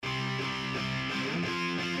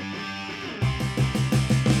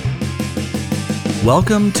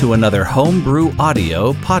Welcome to another Homebrew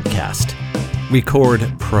Audio podcast.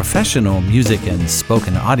 Record professional music and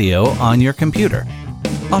spoken audio on your computer.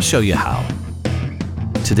 I'll show you how.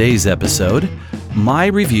 Today's episode, my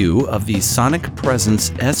review of the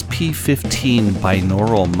SonicPresence SP15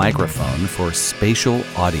 binaural microphone for spatial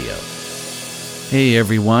audio. Hey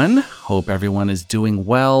everyone, hope everyone is doing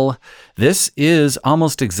well. This is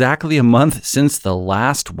almost exactly a month since the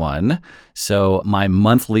last one, so my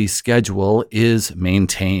monthly schedule is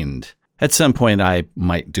maintained. At some point I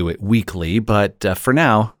might do it weekly, but for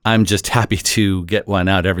now, I'm just happy to get one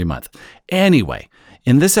out every month. Anyway,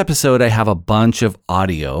 in this episode I have a bunch of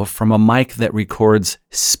audio from a mic that records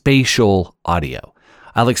spatial audio.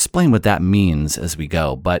 I'll explain what that means as we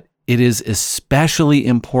go, but it is especially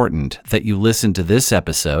important that you listen to this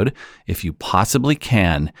episode, if you possibly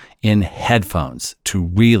can, in headphones to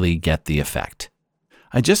really get the effect.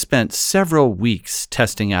 I just spent several weeks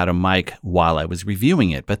testing out a mic while I was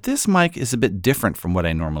reviewing it, but this mic is a bit different from what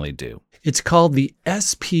I normally do. It's called the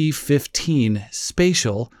SP15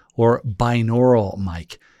 Spatial or Binaural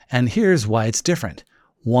mic, and here's why it's different.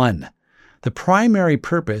 1. The primary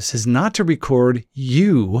purpose is not to record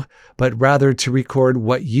you, but rather to record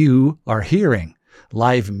what you are hearing.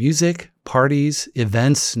 Live music, parties,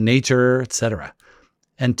 events, nature, etc.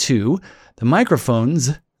 And 2, the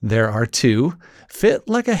microphones, there are 2, fit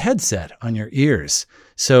like a headset on your ears.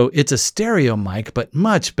 So it's a stereo mic, but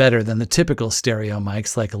much better than the typical stereo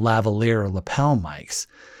mics like lavalier or lapel mics.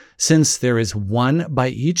 Since there is one by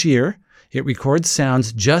each ear, it records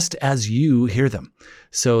sounds just as you hear them.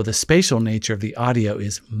 So the spatial nature of the audio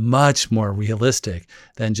is much more realistic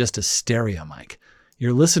than just a stereo mic.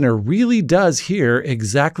 Your listener really does hear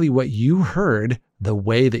exactly what you heard the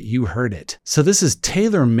way that you heard it. So this is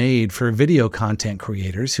tailor-made for video content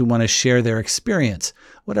creators who want to share their experience,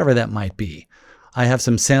 whatever that might be. I have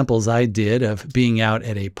some samples I did of being out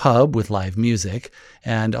at a pub with live music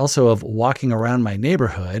and also of walking around my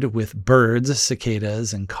neighborhood with birds,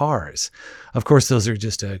 cicadas, and cars. Of course, those are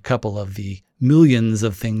just a couple of the millions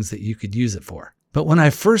of things that you could use it for. But when I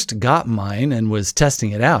first got mine and was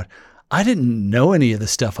testing it out, I didn't know any of the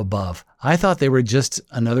stuff above. I thought they were just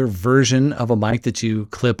another version of a mic that you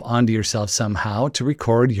clip onto yourself somehow to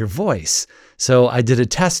record your voice. So I did a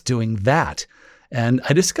test doing that. And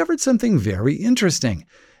I discovered something very interesting.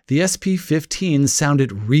 The SP15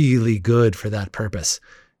 sounded really good for that purpose.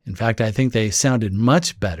 In fact, I think they sounded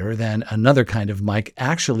much better than another kind of mic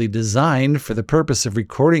actually designed for the purpose of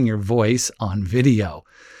recording your voice on video.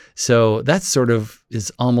 So that sort of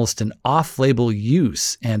is almost an off-label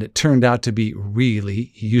use, and it turned out to be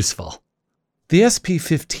really useful. The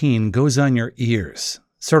SP15 goes on your ears,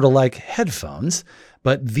 sort of like headphones,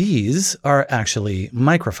 but these are actually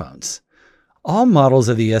microphones. All models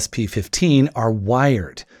of the SP15 are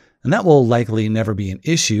wired, and that will likely never be an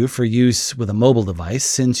issue for use with a mobile device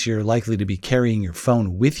since you're likely to be carrying your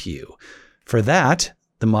phone with you. For that,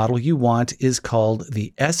 the model you want is called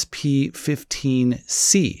the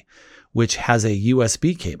SP15C, which has a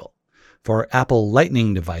USB cable. For Apple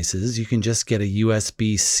Lightning devices, you can just get a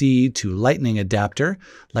USB-C to Lightning adapter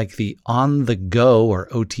like the On The Go or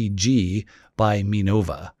OTG by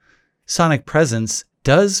Minova. SonicPresence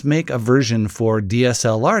does make a version for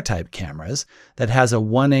DSLR type cameras that has a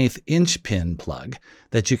 1/8 inch pin plug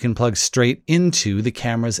that you can plug straight into the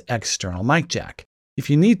camera's external mic jack. If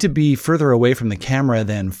you need to be further away from the camera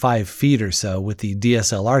than 5 feet or so with the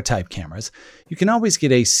DSLR type cameras, you can always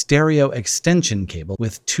get a stereo extension cable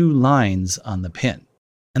with 2 lines on the pin.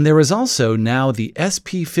 And there is also now the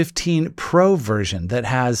SP15 Pro version that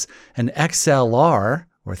has an XLR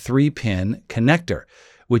or 3-pin connector,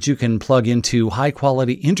 which you can plug into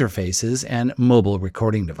high-quality interfaces and mobile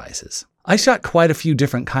recording devices. I shot quite a few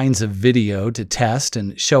different kinds of video to test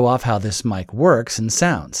and show off how this mic works and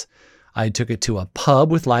sounds. I took it to a pub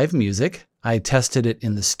with live music. I tested it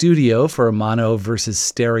in the studio for mono versus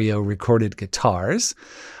stereo recorded guitars.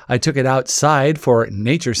 I took it outside for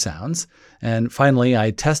nature sounds. And finally,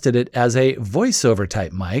 I tested it as a voiceover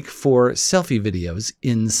type mic for selfie videos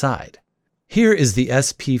inside. Here is the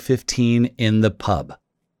SP15 in the pub.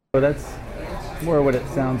 So that's more what it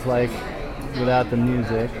sounds like without the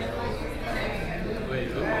music.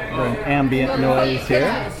 An ambient noise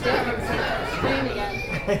here.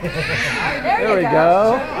 There we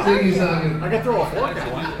go. I can throw a fork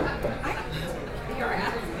at one.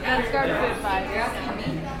 Let's start at 5.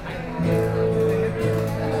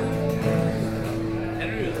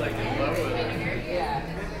 Henry was like in love with it. Yeah.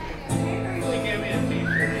 He gave me a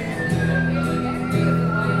t-shirt.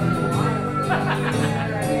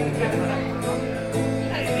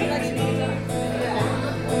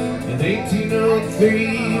 In 1809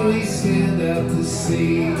 303, we stand out to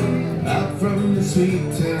sea, out from the sweet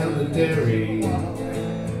town of Derry. Up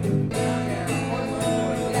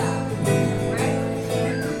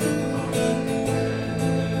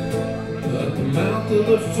the mouth of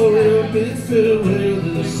the fort, it's filled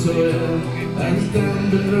with the soil, and down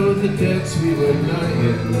below the decks we were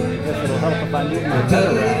lying. Guess it'll help if I move my The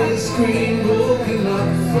head around. tide is screen woken up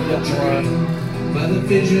from a dream by the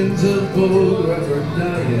visions of bold rubber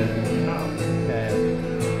dying.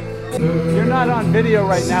 Okay. You're not on video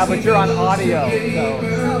right now, but you're on audio. So.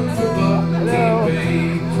 Hello.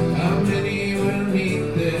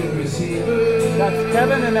 That's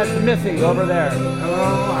Kevin and that's Missy over there.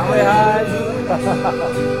 Hello. Say hi.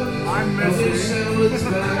 I'm Missy.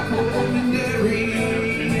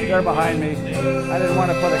 They're behind me. I didn't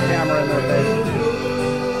want to put a camera in their face.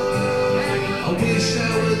 I wish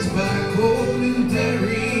I was back home in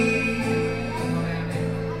Derry.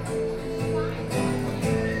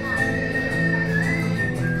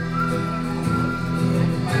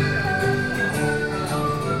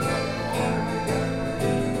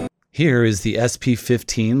 Here is the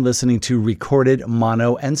SP15 listening to recorded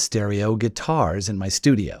mono and stereo guitars in my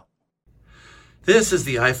studio. This is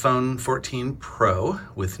the iPhone 14 Pro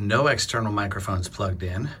with no external microphones plugged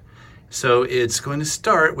in. So it's going to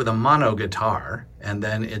start with a mono guitar, and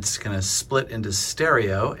then it's going to split into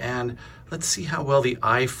stereo, and let's see how well the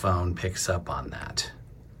iPhone picks up on that.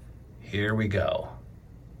 Here we go.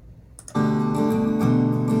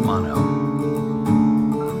 Mono.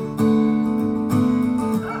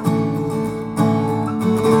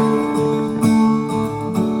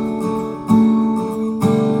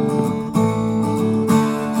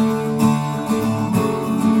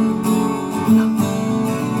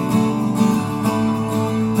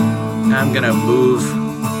 I'm going to move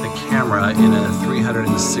the camera in a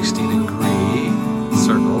 360-degree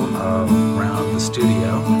circle around the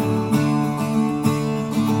studio.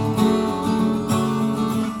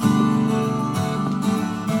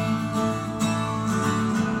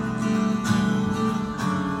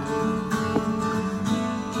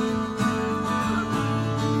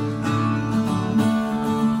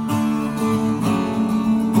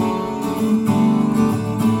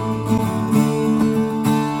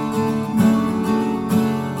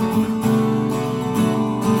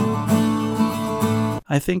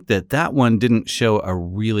 I think that one didn't show a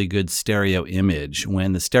really good stereo image.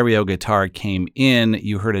 When the stereo guitar came in,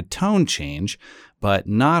 you heard a tone change, but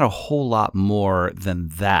not a whole lot more than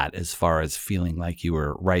that as far as feeling like you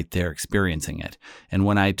were right there experiencing it. And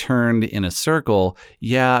when I turned in a circle,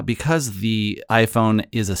 yeah, because the iPhone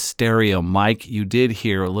is a stereo mic, you did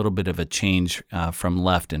hear a little bit of a change from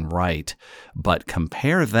left and right. But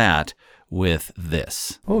compare that with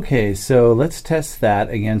this. Okay, so let's test that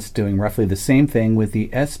against doing roughly the same thing with the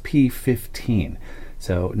SP15.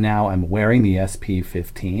 So now I'm wearing the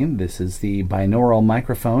SP15. This is the binaural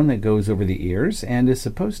microphone that goes over the ears and is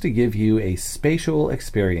supposed to give you a spatial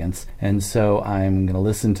experience. And so I'm going to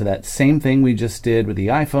listen to that same thing we just did with the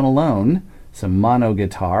iPhone alone, some mono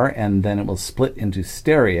guitar, and then it will split into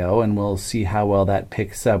stereo, and we'll see how well that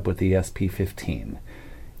picks up with the SP15.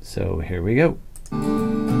 So here we go.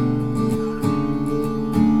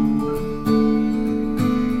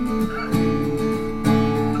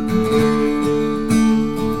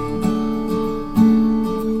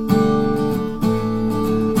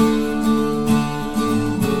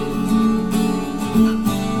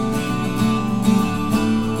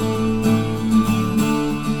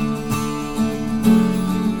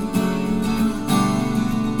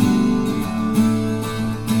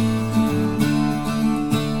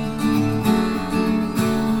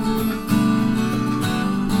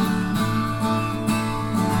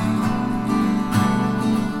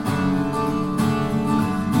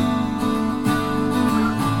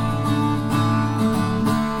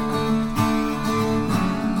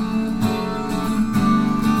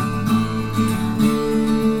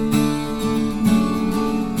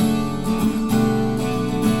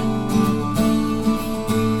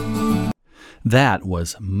 That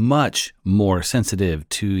was much more sensitive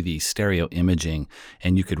to the stereo imaging,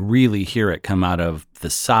 and you could really hear it come out of the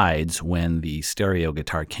sides when the stereo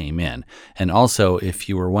guitar came in. And also, if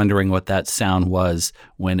you were wondering what that sound was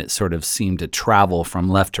when it sort of seemed to travel from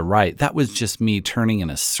left to right, that was just me turning in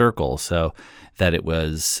a circle so that it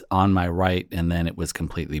was on my right, and then it was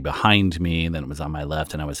completely behind me, and then it was on my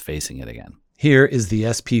left, and I was facing it again. Here is the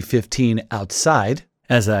SP15 outside.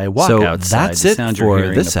 As I walk outside, that's it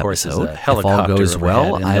for this episode. If all goes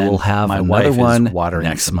well, I will have another one watering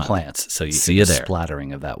next some month. plants, so you See see you the there.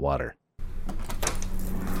 splattering of that water.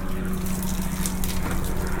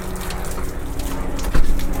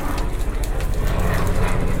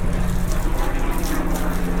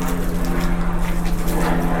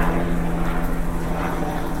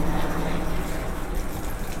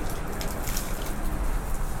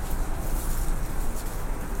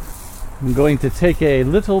 I'm going to take a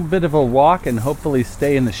little bit of a walk and hopefully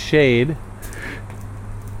stay in the shade. You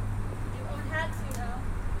won't have to, though.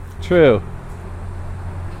 True.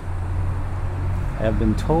 I have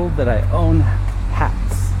been told that I own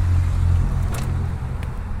hats.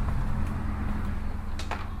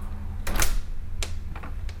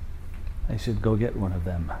 I should go get one of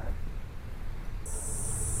them.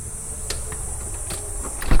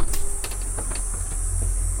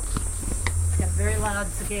 It's got a very loud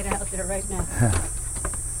cicada out there right now.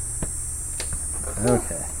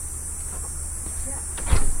 Okay.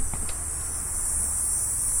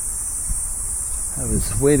 I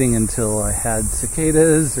was waiting until I had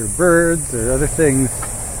cicadas or birds or other things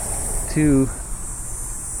to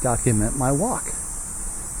document my walk.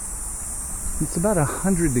 It's about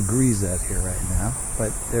 100 degrees out here right now,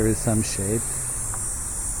 but there is some shade.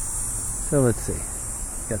 So let's see.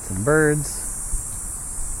 Got some birds.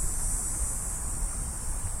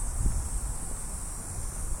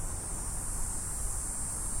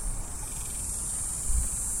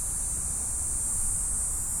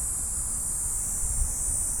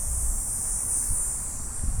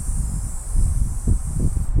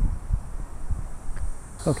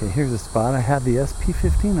 Okay, here's a spot. I have the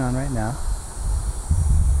SP15 on right now.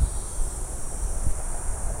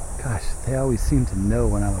 Gosh, they always seem to know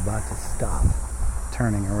when I'm about to stop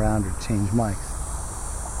turning around or change mics.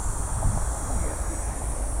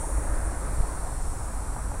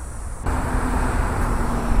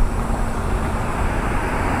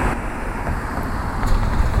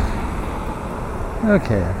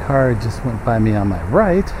 Okay, a car just went by me on my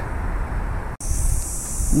right.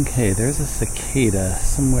 Okay, there's a cicada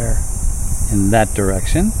somewhere in that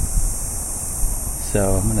direction.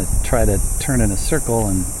 So I'm going to try to turn in a circle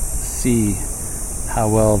and see how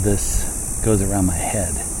well this goes around my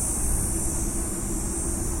head.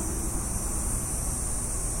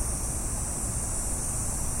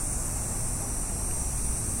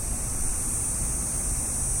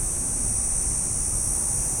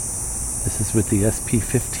 This is with the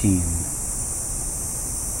SP15.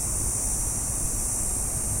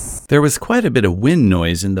 There was quite a bit of wind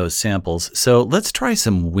noise in those samples, so let's try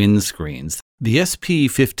some windscreens. The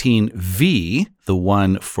SP15V, the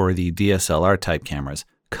one for the DSLR type cameras,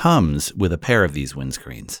 comes with a pair of these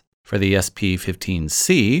windscreens. For the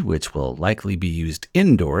SP15C, which will likely be used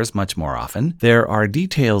indoors much more often, there are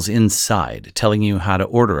details inside telling you how to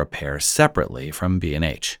order a pair separately from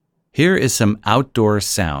B&H. Here is some outdoor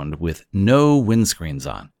sound with no windscreens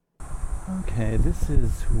on. Okay, this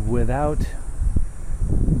is without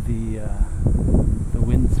the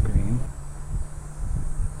windscreen.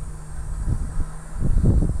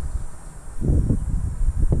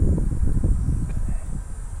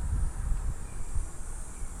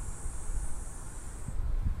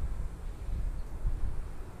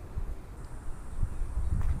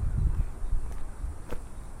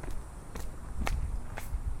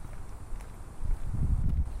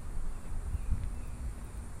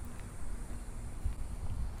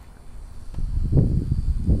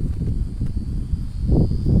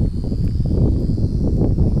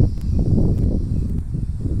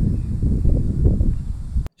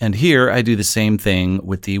 And here I do the same thing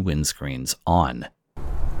with the windscreens on.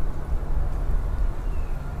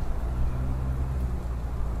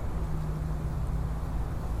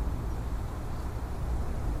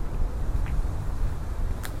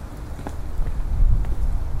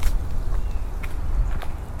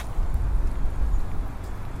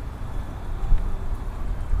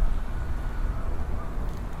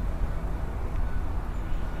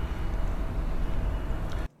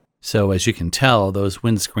 So as you can tell, those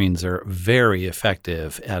windscreens are very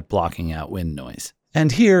effective at blocking out wind noise.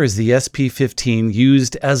 And here is the SP15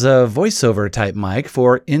 used as a voiceover type mic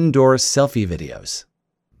for indoor selfie videos.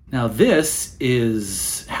 Now this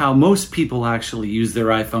is how most people actually use their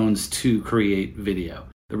iPhones to create video.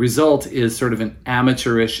 The result is sort of an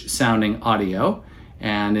amateurish sounding audio.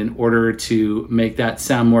 And in order to make that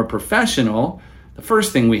sound more professional, the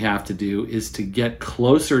first thing we have to do is to get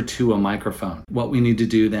closer to a microphone. What we need to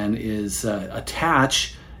do then is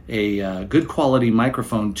attach a good quality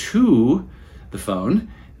microphone to the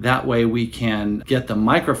phone. That way we can get the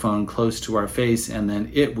microphone close to our face and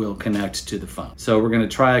then it will connect to the phone. So we're going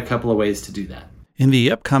to try a couple of ways to do that. In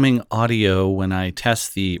the upcoming audio, when I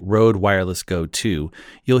test the Rode Wireless Go 2,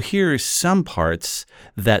 you'll hear some parts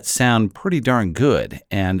that sound pretty darn good,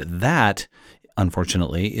 and that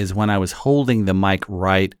unfortunately, is when I was holding the mic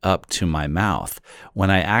right up to my mouth. When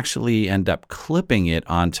I actually end up clipping it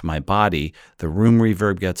onto my body, the room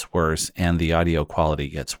reverb gets worse and the audio quality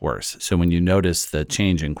gets worse. So when you notice the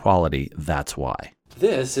change in quality, that's why.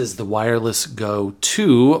 This is the Wireless Go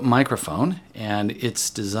 2 microphone, and it's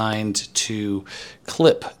designed to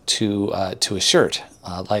clip to a shirt,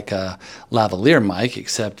 like a lavalier mic,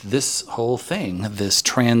 except this whole thing, this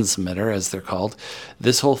transmitter as they're called,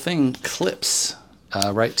 this whole thing clips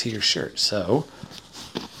right to your shirt. So,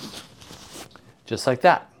 just like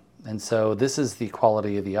that. And so this is the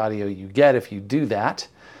quality of the audio you get if you do that.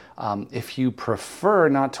 If you prefer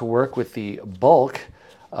not to work with the bulk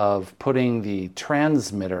of putting the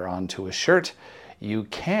transmitter onto a shirt, you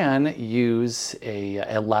can use a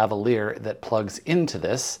lavalier that plugs into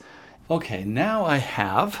this. Okay, now I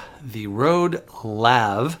have the Rode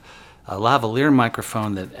Lav, a lavalier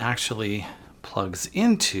microphone that actually plugs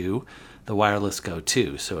into the Wireless Go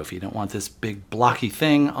 2. So if you don't want this big blocky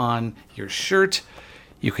thing on your shirt,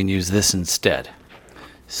 you can use this instead.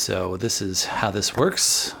 So this is how this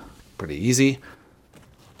works. Pretty easy.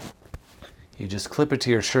 You just clip it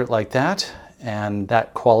to your shirt like that, and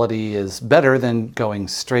that quality is better than going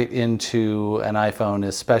straight into an iPhone,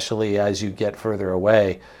 especially as you get further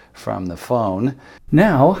away from the phone.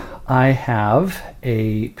 Now I have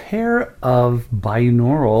a pair of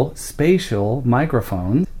binaural spatial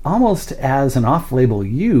microphones. Almost as an off-label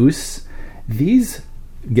use, these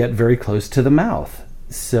get very close to the mouth.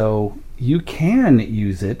 So you can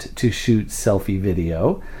use it to shoot selfie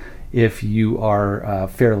video if you are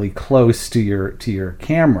fairly close to your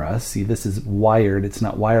camera. See, this is wired, it's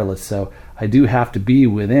not wireless, so I do have to be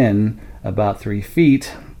within about 3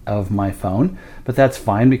 feet of my phone, but that's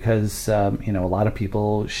fine because a lot of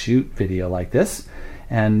people shoot video like this.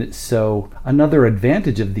 And so another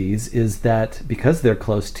advantage of these is that because they're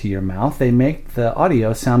close to your mouth, they make the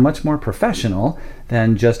audio sound much more professional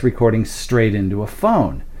than just recording straight into a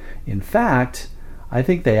phone. In fact, I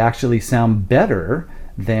think they actually sound better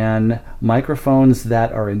than microphones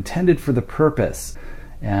that are intended for the purpose.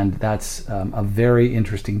 And that's a very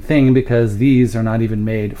interesting thing because these are not even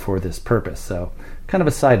made for this purpose. So kind of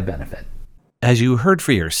a side benefit. As you heard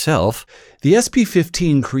for yourself, the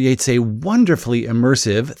SP15 creates a wonderfully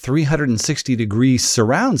immersive 360-degree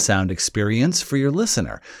surround sound experience for your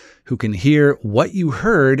listener, who can hear what you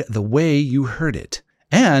heard the way you heard it.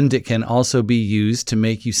 And it can also be used to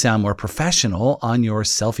make you sound more professional on your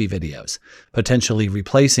selfie videos, potentially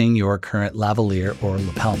replacing your current lavalier or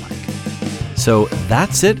lapel mic. So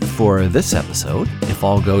that's it for this episode. If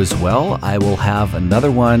all goes well, I will have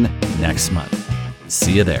another one next month.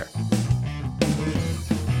 See you there.